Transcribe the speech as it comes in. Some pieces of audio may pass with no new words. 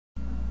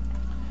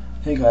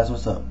Hey guys,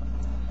 what's up?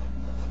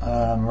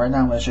 Right now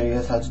I'm going to show you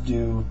guys how to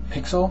do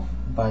Pixel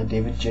by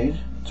David Jade.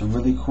 It's a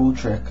really cool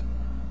trick.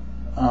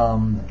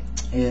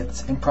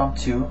 It's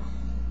impromptu,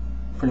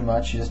 pretty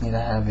much. You just need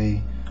to have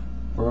a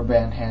rubber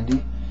band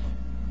handy.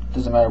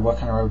 Doesn't matter what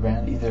kind of rubber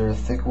band, either a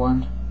thick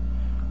one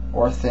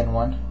or a thin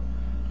one,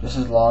 just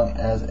as long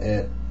as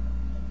it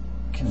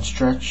can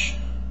stretch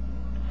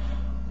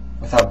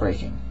without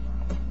breaking.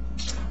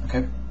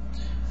 Okay?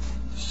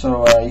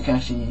 So you can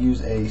actually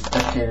use a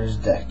spectator's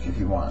deck if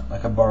you want,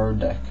 like a borrowed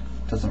deck.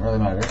 Doesn't really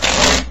matter.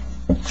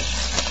 You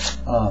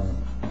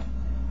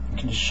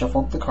can just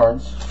shuffle up the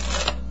cards.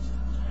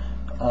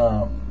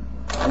 A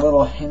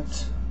little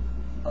hint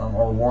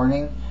or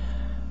warning: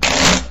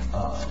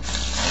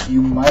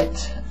 you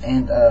might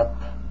end up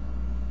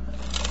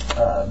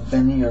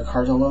bending your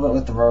cards a little bit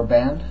with the rubber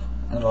band,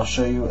 and I'll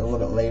show you a little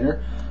bit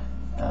later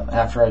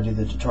after I do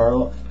the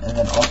tutorial. And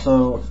then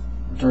also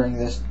during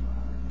this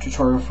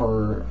tutorial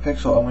for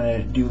Pixel, I'm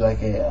going to do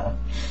like a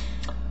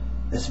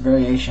this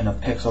variation of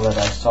Pixel that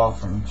I saw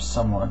from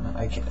someone.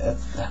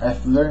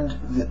 I've learned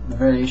the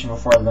variation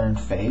before I learned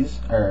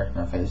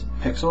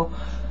Pixel,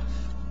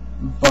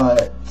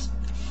 but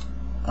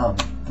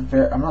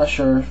I'm not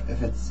sure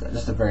if it's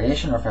just a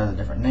variation or if it has a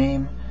different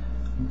name.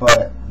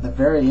 But the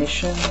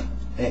variation,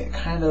 it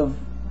kind of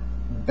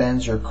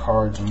bends your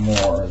cards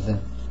more than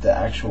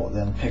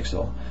than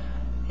Pixel,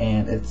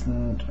 and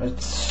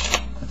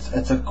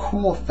it's a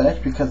cool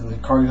effect because the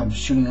card comes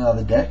shooting out of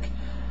the deck,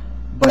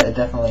 but it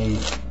definitely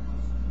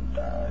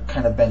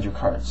kind of bends your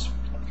cards.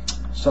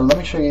 So let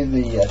me show you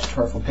the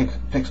tutorial for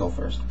Pixel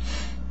first.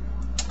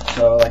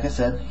 So like I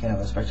said, you can have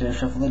a spectator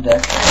shuffle the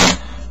deck,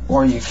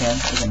 or you can,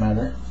 doesn't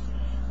matter.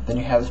 Then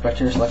you have the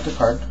spectator select a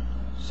card.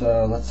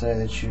 So let's say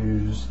they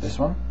choose this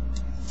one.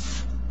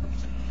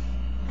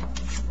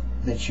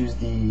 They choose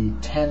the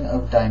 10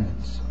 of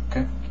diamonds.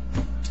 Okay.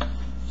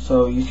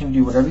 So you can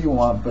do whatever you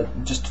want,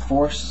 but just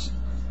force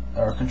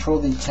or control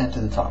the 10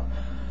 to the top.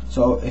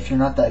 So if you're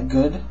not that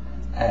good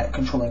at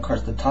controlling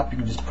cards to the top, you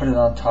can just put it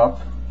on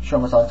top, show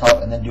them it's on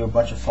top, and then do a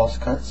bunch of false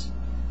cuts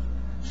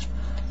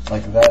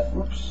like that.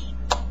 Whoops,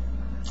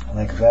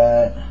 like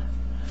that.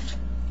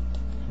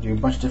 Do a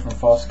bunch of different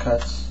false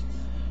cuts.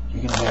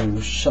 You can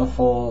do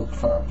shuffle,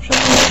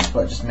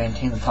 but just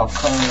maintain the top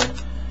card.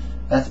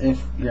 That's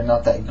if you're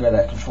not that good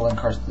at controlling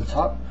cards to the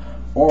top.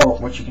 Or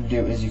what you can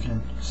do is you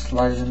can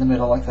slide it in the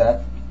middle like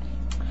that,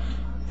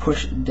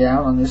 push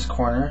down on this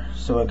corner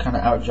so it kind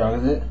of out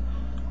jogs it,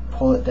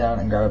 pull it down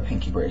and grab a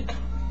pinky break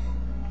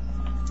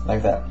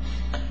like that.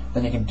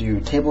 Then you can do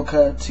table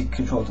cut to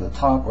control it to the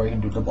top, or you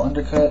can do double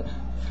undercut.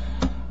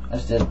 I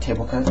just did a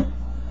table cut.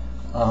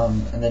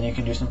 And then you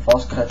can do some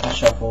false cuts and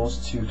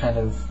shuffles to kind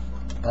of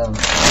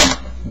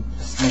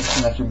make it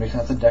seem like you're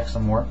mixing up the deck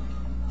some more.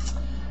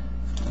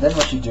 Then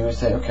what you do is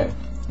say, okay,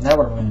 now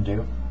what I'm going to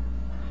do,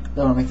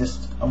 then I'm going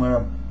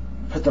to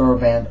put the rubber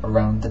band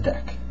around the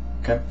deck.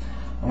 Okay,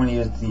 I'm going to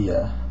use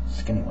the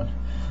skinny one.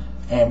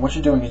 And what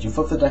you're doing is you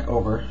flip the deck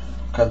over,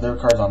 because there are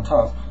cards on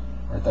top,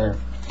 right there.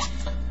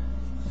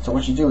 So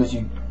what you do is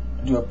you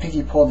do a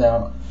pinky pull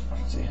down,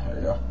 let's see, there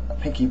you go, a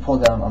pinky pull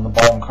down on the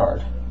bottom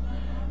card.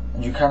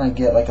 And you kind of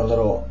get like a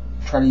little,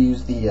 try to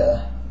use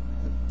the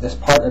this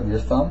part of your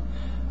thumb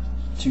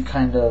to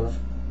kind of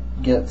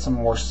get some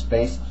more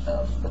space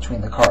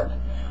between the card.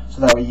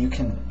 So that way you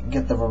can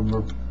get the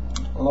rubber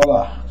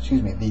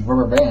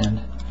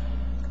band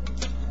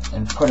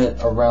and put it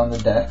around the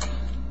deck,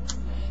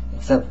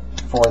 except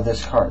for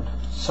this card.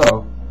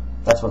 So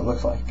that's what it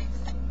looks like.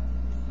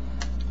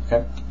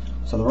 Okay,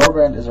 so the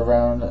rubber band is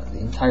around the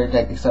entire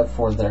deck except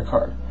for their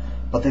card,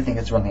 but they think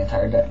it's around the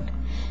entire deck.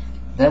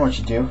 Then what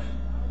you do,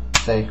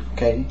 say,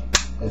 okay,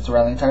 it's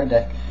around the entire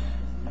deck.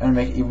 I'm going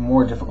to make it even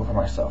more difficult for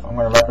myself. I'm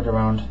going to wrap it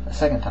around a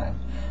second time.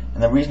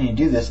 And the reason you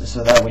do this is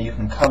so that way you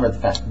can cover the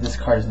fact that this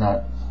card is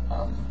not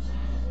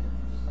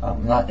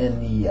in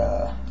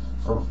the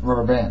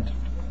rubber band.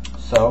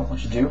 So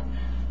what you do,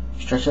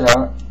 you stretch it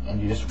out and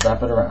you just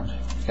wrap it around.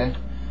 Okay,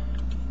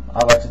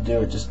 I like to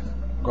do it just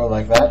go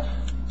like that,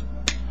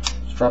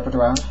 just wrap it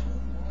around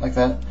like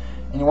that.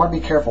 And you want to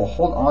be careful,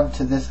 hold on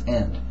to this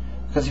end,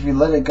 because if you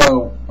let it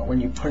go when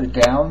you put it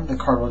down, the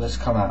card will just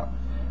come out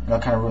and it'll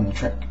kind of ruin the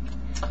trick.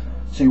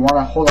 So you want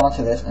to hold on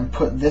to this and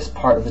put this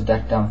part of the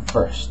deck down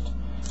first.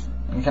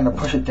 And you kind of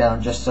push it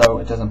down just so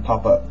it doesn't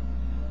pop up.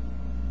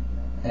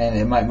 And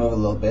it might move a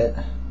little bit,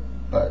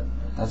 but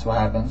that's what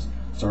happens.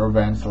 It's a rubber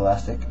band, it's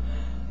elastic.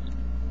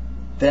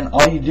 Then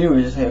all you do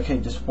is just say, okay,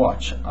 just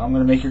watch. I'm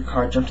going to make your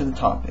card jump to the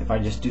top if I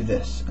just do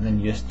this. And then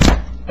you just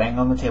bang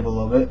on the table a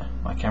little bit.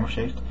 My camera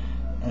shakes.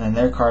 And then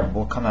their card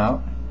will come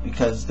out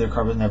because their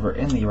card was never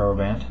in the rubber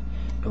band.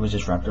 It was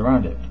just wrapped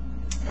around it.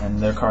 And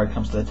their card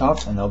comes to the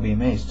top and they'll be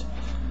amazed.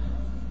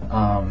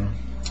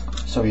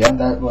 So yeah,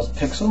 that was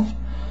Pixel.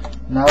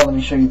 Now let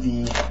me show you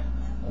the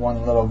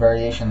one little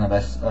variation that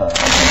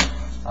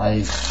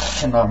I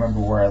cannot remember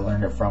where I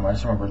learned it from. I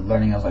just remember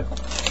learning. I was like,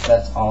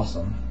 that's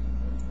awesome.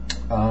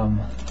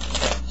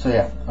 So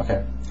yeah,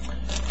 okay.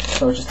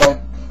 So just like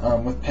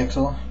with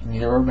Pixel, you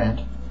need a rubber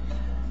band,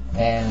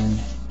 and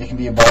it can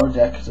be a borrowed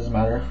deck. It doesn't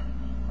matter.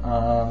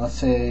 let's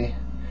say,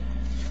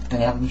 then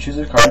you have them choose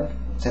their card.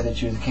 Say they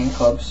choose the King of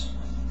Clubs.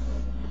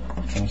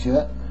 Can you see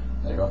that?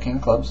 There you go, King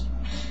of Clubs.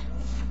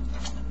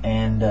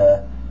 And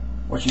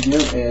what you do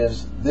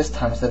is, this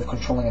time, instead of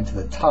controlling it to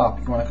the top,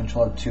 you want to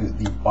control it to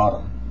the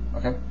bottom.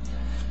 Okay?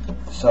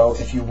 So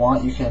if you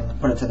want, you can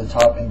put it to the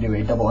top and do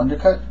a double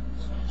undercut.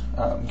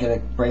 Get a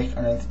break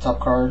underneath the top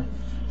card.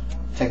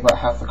 Take about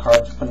half the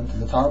cards, put them to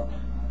the top.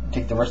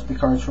 Take the rest of the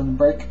cards from the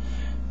break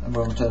and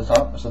move them to the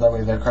top, so that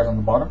way their card's on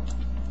the bottom.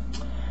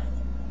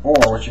 Or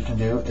what you can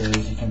do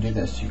is you can do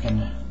this. You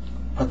can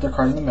put their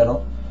card in the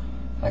middle,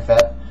 like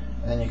that,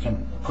 and then you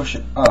can push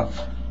it up.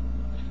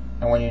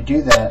 And when you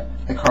do that,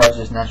 the cards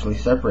just naturally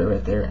separate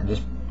right there and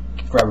just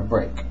grab a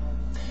break.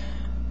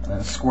 And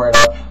then square it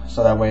up,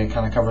 so that way it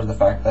kind of covers the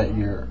fact that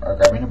you are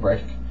grabbing a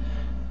break.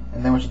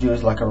 And then what you do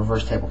is like a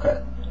reverse table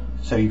cut.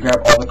 So you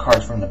grab all the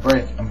cards from the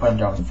break and put them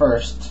down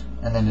first,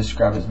 and then just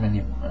grab as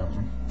many,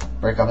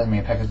 break up as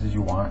many packets as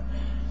you want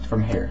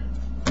from here.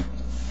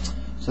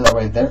 So that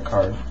way their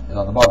card is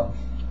on the bottom.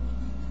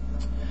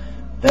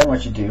 Then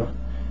what you do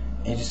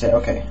is you say,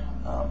 okay,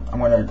 I'm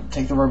going to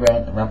take the rubber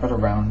band and wrap it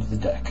around the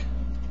deck.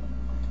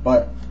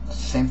 But it's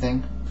the same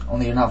thing,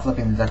 only you're not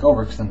flipping the deck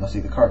over because then they'll see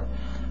the card.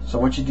 So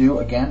what you do,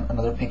 again,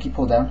 another pinky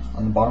pull down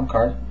on the bottom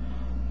card.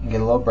 You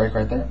get a little break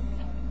right there.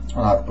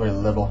 Well, not really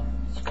little,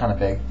 it's kind of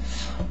big.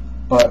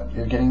 But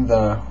you're getting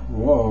the,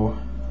 whoa,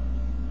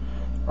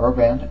 rubber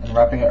band and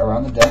wrapping it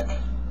around the deck,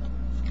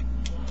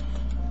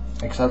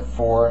 except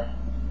for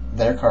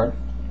their card.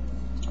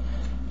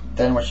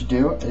 Then what you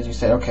do is you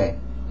say, okay,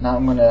 now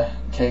I'm going to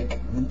take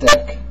the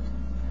deck,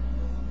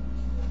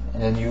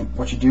 and then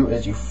what you do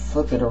is you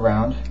flip it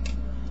around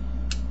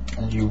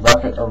and you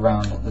wrap it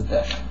around the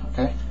deck.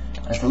 Okay,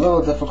 and it's a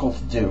little difficult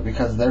to do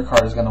because their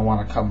card is going to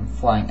want to come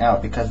flying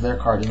out because their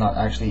card is not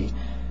actually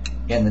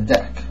in the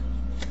deck,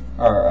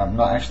 or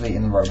not actually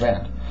in the rubber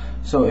band.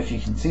 So if you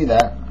can see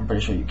that, I'm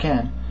pretty sure you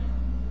can,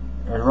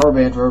 there's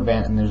rubber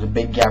band, and there's a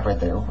big gap right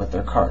there with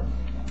their card.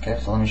 Okay,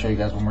 so let me show you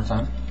guys one more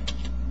time.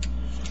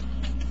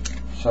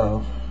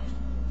 So,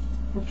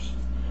 oops,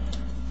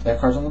 their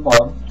card's on the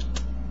bottom,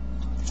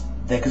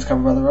 deck is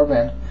covered by the rubber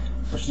band.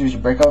 What you do is you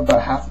break up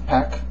about half the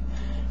pack,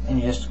 and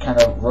you just kind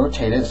of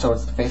rotate it so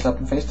it's face up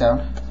and face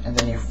down, and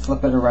then you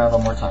flip it around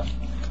one more time.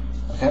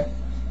 Okay?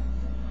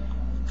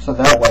 So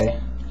that way,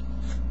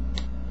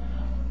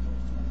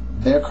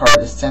 their card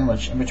is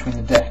sandwiched in between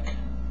the deck,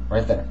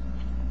 right there.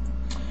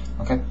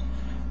 Okay?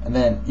 And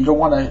then you don't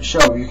want to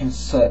show, you can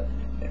set,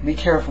 be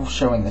careful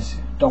showing this.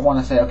 Don't want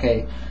to say,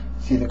 okay,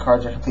 see the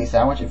cards are complete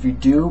sandwich. If you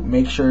do,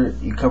 make sure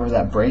you cover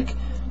that break.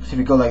 Because if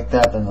you go like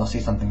that, then they'll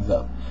see something's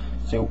up.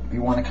 So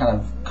you want to kind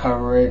of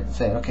cover it and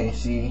say, okay,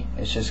 see,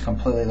 it's just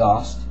completely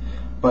lost.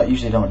 But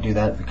usually don't do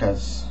that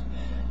because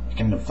you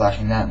can end up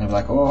flashing that and they'll be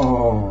like,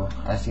 oh,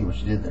 I see what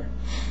you did there.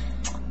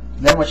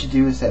 Then what you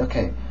do is say,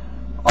 okay,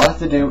 all I have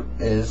to do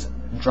is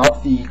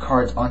drop the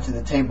cards onto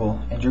the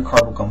table and your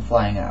card will come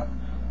flying out.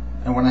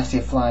 And when I say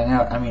flying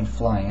out, I mean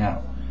flying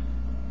out.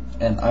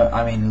 And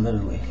I mean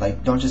literally.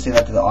 Like, don't just say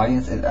that to the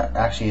audience, it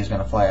actually is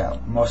going to fly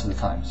out most of the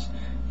times.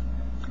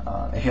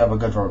 If you have a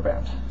good rubber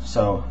band.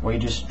 So, where you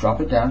just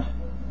drop it down.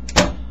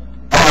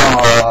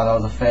 Oh,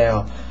 that was a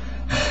fail.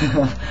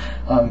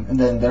 And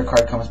then their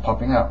card comes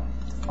popping out.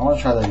 I want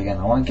to try that again.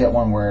 I want to get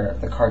one where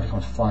the card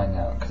comes flying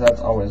out, because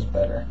that's always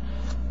better.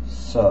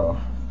 So,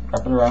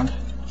 wrap it around.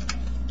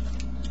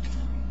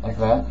 Like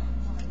that.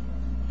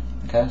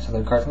 Okay, so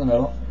their card's in the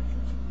middle.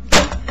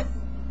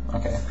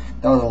 Okay,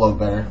 that was a little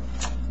better.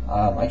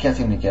 I can't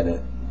seem to get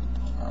it.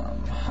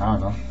 I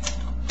don't know.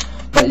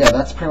 But yeah,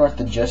 that's pretty much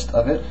the gist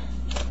of it.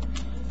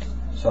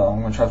 So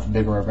I'm going to try with the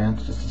bigger rubber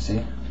band just to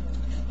see.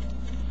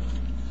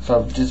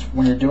 So just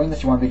when you're doing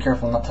this, you want to be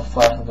careful not to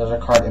flash that there's a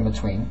card in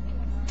between.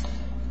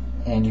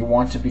 And you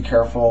want to be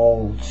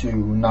careful to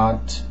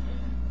not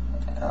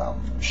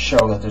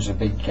show that there's a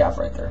big gap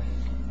right there.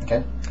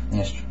 Okay?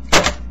 Yes.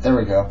 There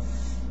we go.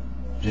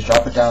 Just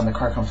drop it down, the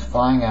card comes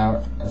flying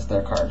out, it's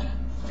their card.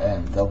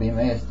 And they'll be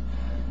amazed.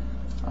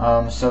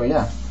 So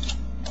yeah,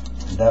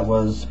 that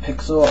was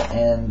Pixel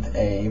and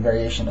a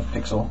variation of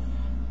Pixel.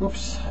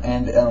 Oops.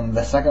 And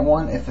the second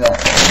one, if that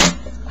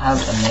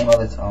has a name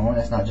of its own,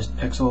 it's not just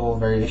Pixel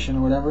variation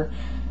or whatever,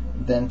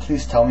 then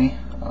please tell me.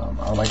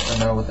 I'd like to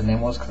know what the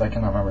name was because I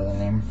cannot remember the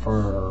name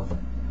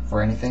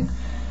for anything.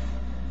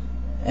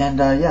 And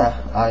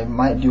yeah, I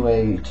might do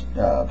a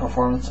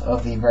performance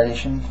of the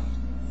variation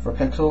for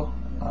Pixel.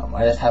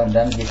 I just haven't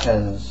done it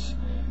because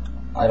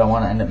I don't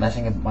want to end up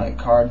messing with my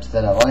cards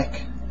that I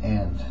like,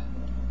 and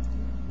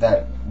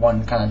that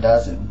one kind of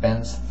does, it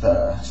bends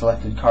the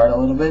selected card a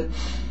little bit.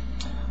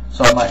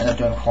 So I might end up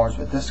doing performance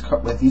with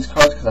these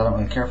cards because I don't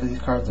really care for these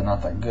cards. They're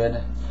not that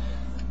good.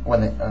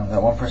 When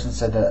that one person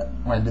said that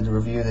when I did the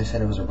review, they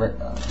said it was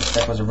this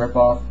deck was a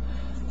ripoff.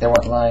 They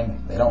weren't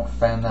lying. They don't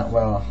fan that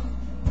well.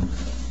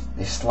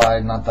 They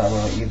slide not that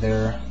well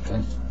either.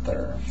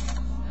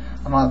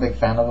 I'm not a big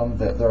fan of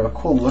them. They're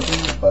cool looking,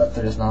 but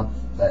they're just not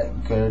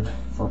that good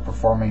for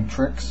performing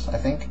tricks. I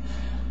think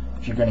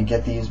if you're going to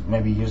get these,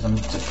 maybe use them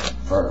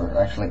for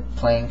actually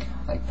playing,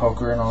 like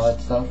poker and all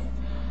that stuff.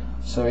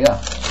 So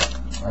yeah,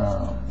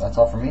 that's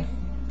all for me.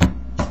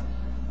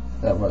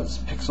 That was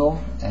Pixel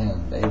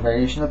and a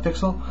variation of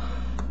Pixel.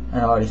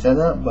 And I already said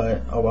that,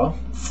 but oh well.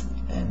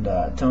 And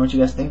tell me what you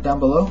guys think down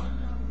below.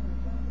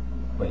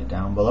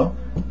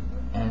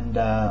 And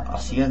I'll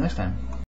see you guys next time.